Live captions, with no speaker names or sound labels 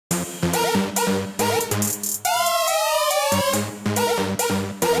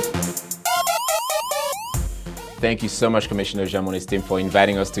Thank you so much, Commissioner Jean Monestime, for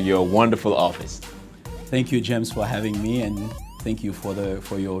inviting us to your wonderful office. Thank you, James, for having me, and thank you for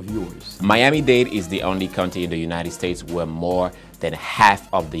your viewers. Miami-Dade is the only county in the United States where more than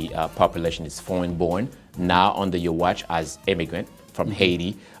half of the population is foreign-born. Now under your watch as immigrant from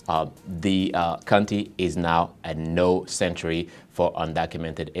Haiti, the county is now a no sanctuary for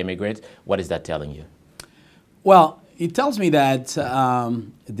undocumented immigrants. What is that telling you? Well, it tells me that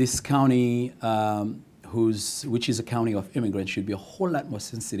this county, which is a county of immigrants, should be a whole lot more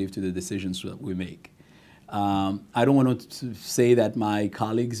sensitive to the decisions that we make. I don't want to say that my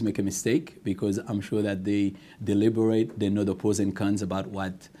colleagues make a mistake, because I'm sure that they deliberate, they know the pros and cons about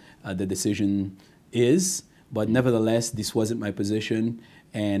what the decision is, but nevertheless, this wasn't my position,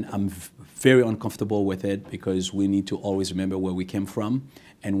 and I'm very uncomfortable with it, because we need to always remember where we came from,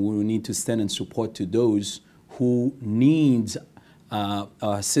 and we need to stand in support to those who need our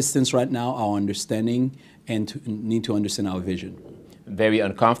assistance right now, our understanding, and need to understand our vision. Very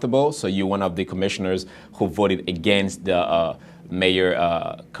uncomfortable. So you're one of the commissioners who voted against the Mayor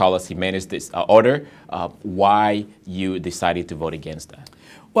Carlos Jimenez's order. Why you decided to vote against that?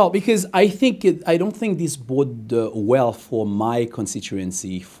 Well, because I don't think this bode well for my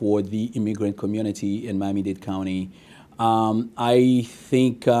constituency, for the immigrant community in Miami-Dade County. I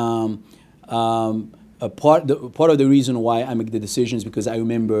think part of the reason why I make the decisions, because I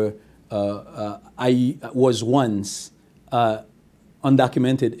remember I was once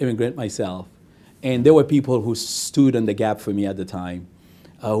undocumented immigrant myself, and there were people who stood in the gap for me at the time.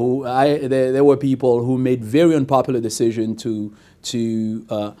 There were people who made very unpopular decisions to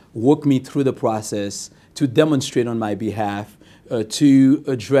work me through the process, to demonstrate on my behalf, to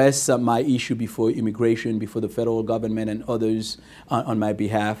address my issue before immigration, before the federal government and others on my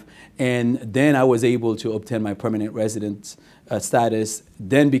behalf. And then I was able to obtain my permanent resident status,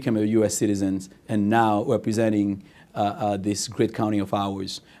 then become a U.S. citizen, and now representing this great county of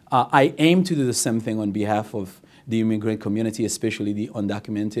ours. I aim to do the same thing on behalf of the immigrant community, especially the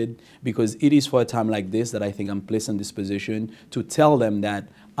undocumented, because it is for a time like this that I think I'm placed in this position to tell them that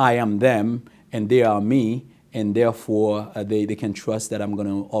I am them and they are me, and therefore they can trust that I'm going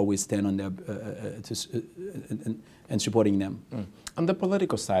to always stand on their and supporting them. On the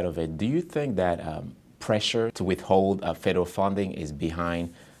political side of it, do you think that pressure to withhold federal funding is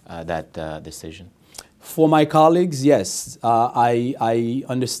behind that decision? For my colleagues, yes. I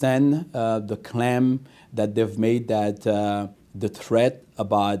understand the claim that they've made, that the threat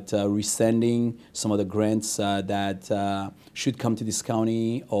about rescinding some of the grants that should come to this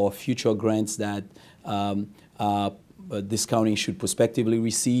county, or future grants that this county should prospectively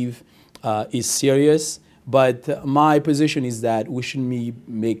receive, is serious. But my position is that we shouldn't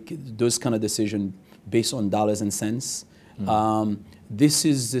make those kind of decisions based on dollars and cents. This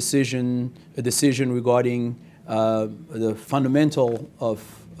is a decision regarding the fundamental of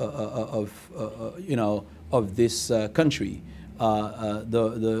this country,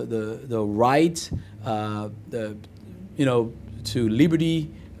 the right, to liberty,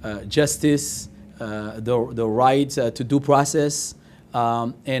 justice, the right to due process,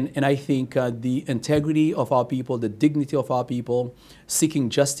 and I think the integrity of our people, the dignity of our people, seeking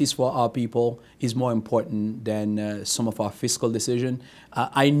justice for our people is more important than some of our fiscal decisions.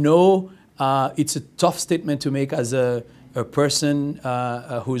 I know it's a tough statement to make as a person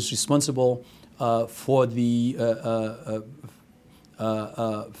who is responsible for the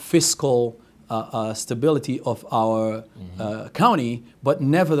fiscal stability of our county, but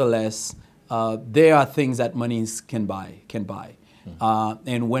nevertheless, there are things that monies can buy.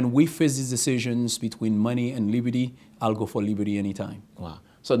 And when we face these decisions between money and liberty, I'll go for liberty anytime. Wow.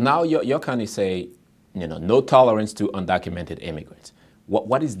 So now your county say, no tolerance to undocumented immigrants.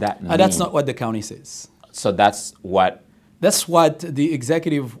 What does that mean? That's not what the county says. So that's what? That's what the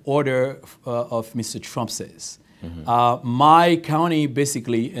executive order of Mr. Trump says. My county,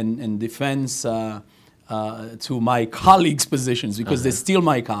 basically, in defense to my colleagues' positions, because they're still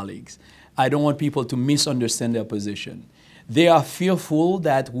my colleagues, I don't want people to misunderstand their position. They are fearful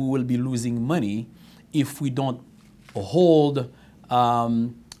that we will be losing money if we don't hold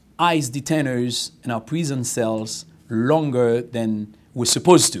ICE detainers in our prison cells longer than we're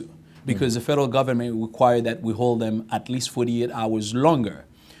supposed to, because the federal government requires that we hold them at least 48 hours longer.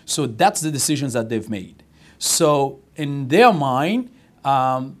 So that's the decisions that they've made. So in their mind,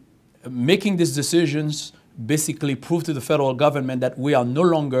 making these decisions basically prove to the federal government that we are no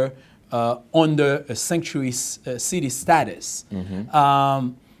longer under a sanctuary city status.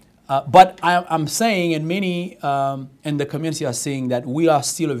 But I'm saying, and many in the community are saying, that we are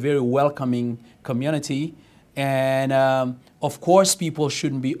still a very welcoming community. And of course, people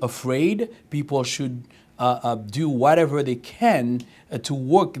shouldn't be afraid. People should do whatever they can to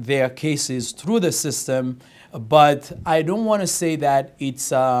work their cases through the system. But I don't want to say that it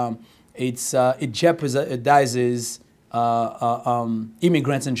jeopardizes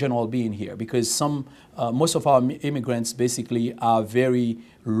immigrants in general being here, because most of our immigrants basically are very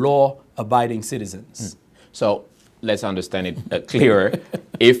law-abiding citizens. So let's understand it clearer.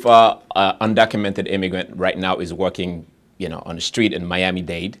 If an undocumented immigrant right now is working, on the street in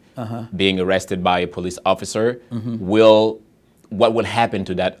Miami-Dade, being arrested by a police officer, what will happen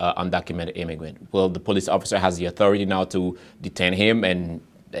to that undocumented immigrant? Will the police officer has the authority now to detain him and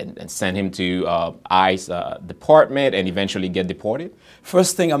send him to ICE department and eventually get deported?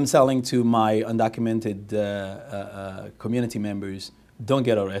 First thing I'm telling to my undocumented community members, don't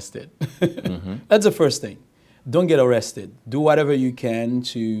get arrested. That's the first thing. Don't get arrested. Do whatever you can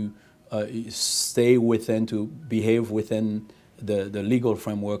to stay within, to behave within the legal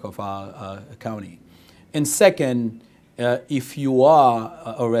framework of our county. And second, if you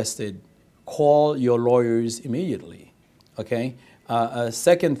are arrested, call your lawyers immediately, okay?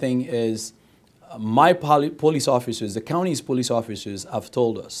 Second thing is, my police officers, the county's police officers have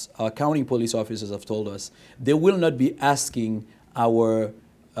told us, our county police officers have told us, they will not be asking our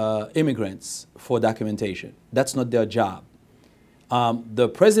immigrants for documentation. That's not their job. The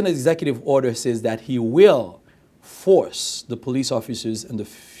president's executive order says that he will force the police officers in the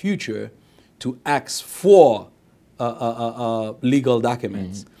future to ask for legal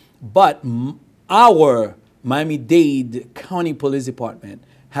documents. But our Miami-Dade County Police Department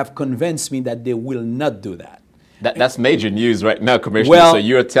have convinced me that they will not do that. That's major news right now, Commissioner. So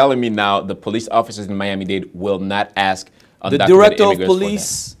you're telling me now the police officers in Miami-Dade will not ask the director of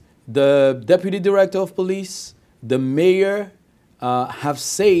police, the deputy director of police, the mayor have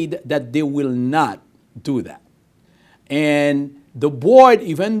said that they will not do that. And the board,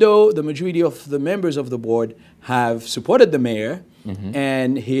 even though the majority of the members of the board have supported the mayor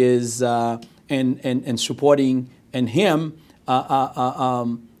and his and supporting and him,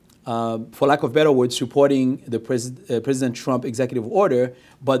 for lack of better words, supporting the President Trump executive order,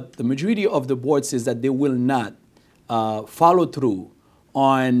 but the majority of the board says that they will not follow through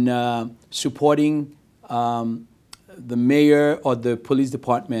on supporting the mayor or the police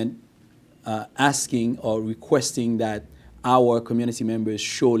department asking or requesting that our community members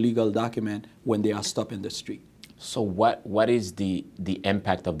show legal document when they are stopped in the street. So what is the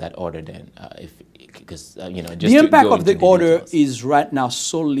impact of that order then? Because just the impact of the order is right now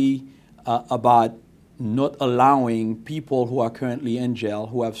solely about not allowing people who are currently in jail,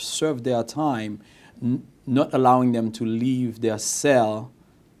 who have served their time, not allowing them to leave their cell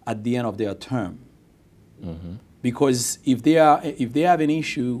at the end of their term. Because if they have an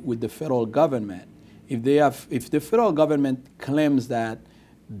issue with the federal government, if the federal government claims that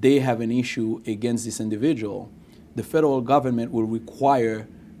they have an issue against this individual, the federal government will require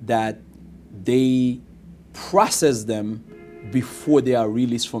that they process them before they are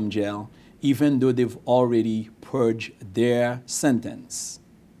released from jail, even though they've already purged their sentence.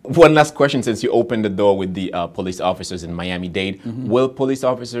 One last question, since you opened the door with the police officers in Miami-Dade. Will police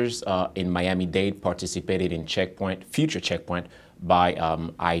officers in Miami-Dade participate in future checkpoint by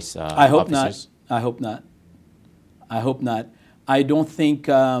ICE I hope officers? Not. I hope not. I hope not. I don't think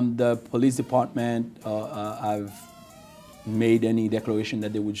the police department have made any declaration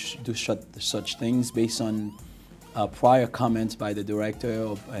that they would do such things based on prior comments by the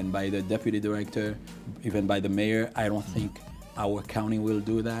director and by the deputy director, even by the mayor. I don't think our county will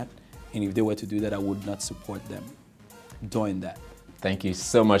do that. And if they were to do that, I would not support them doing that. Thank you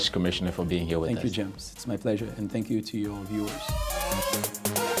so much, Commissioner, for being here with us. Thank you, James. It's my pleasure. And thank you to your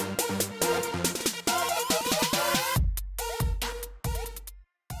viewers.